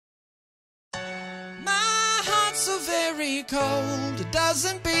very cold. It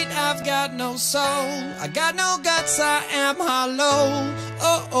doesn't beat, I've got no soul. I got no guts, I am hollow.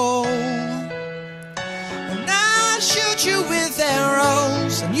 Oh, oh. And I shoot you with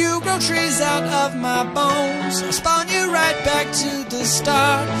arrows, and you grow trees out of my bones. I spawn you right back to the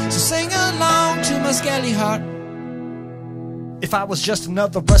start. So sing along to my skelly heart. If I was just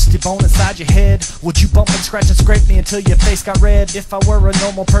another rusty bone inside your head, would you bump and scratch and scrape me until your face got red? If I were a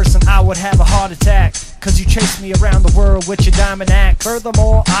normal person, I would have a heart attack, cause you chased me around the world with your diamond axe.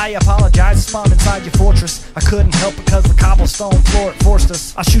 Furthermore, I apologize, I spawned inside your fortress. I couldn't help it cause the cobblestone floor it forced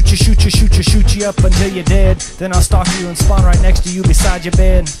us. I'll shoot you up until you're dead. Then I'll stalk you and spawn right next to you beside your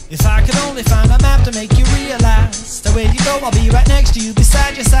bed. If I could only find a map to make you realize, the way you go, I'll be right next to you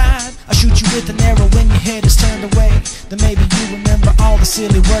beside your side. I'll shoot you with an arrow when your head is turned away. Then maybe you remember all the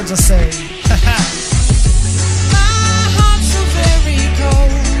silly words I say. My heart's so very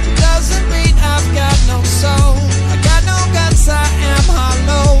cold. It doesn't beat, I've got no soul. I got no guts, I am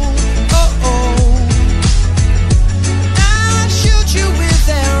hollow. Oh, oh. I shoot you with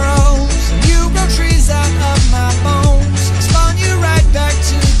arrows, and you grow trees out of my bones. I spawn you right back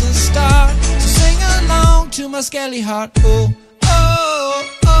to the start. So sing along to my skelly heart. Oh, oh,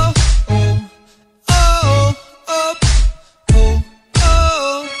 oh, oh, oh, oh.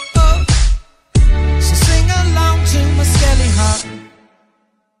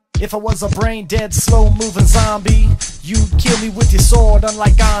 If I was a brain-dead, slow-moving zombie, you'd kill me with your sword,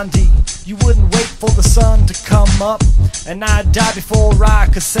 unlike Gandhi. You wouldn't wait for the sun to come up, and I'd die before I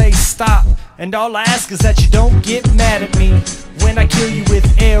could say stop. And all I ask is that you don't get mad at me when I kill you with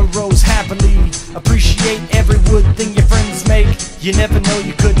arrows happily. Appreciate every wood thing your friends make. You never know,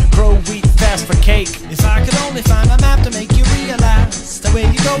 you couldn't grow wheat fast for cake. If I could only find a map to make you realize, the way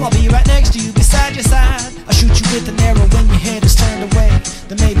you go, I'll be right next to you beside your side. I'll shoot you with an arrow when your head is turned away.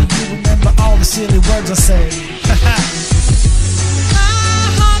 Then maybe you remember all the silly words I say. My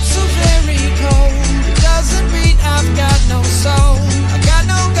heart's so very cold. It doesn't beat, I've got no soul. I got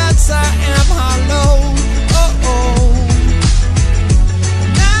no guts, I am hollow. Oh, oh.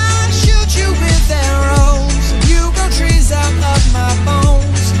 And I shoot you with arrows, and you grow trees out of my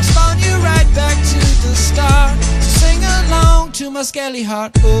bones. I spawn you right back to the start. So sing along to my skelly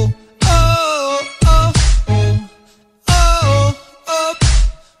heart. Oh, oh, oh, oh, oh, oh.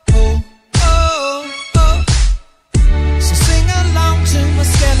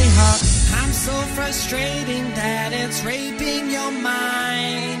 I'm so frustrating that it's raping your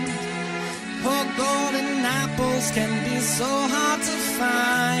mind. Poor golden apples can be so hard to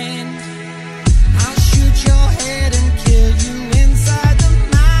find.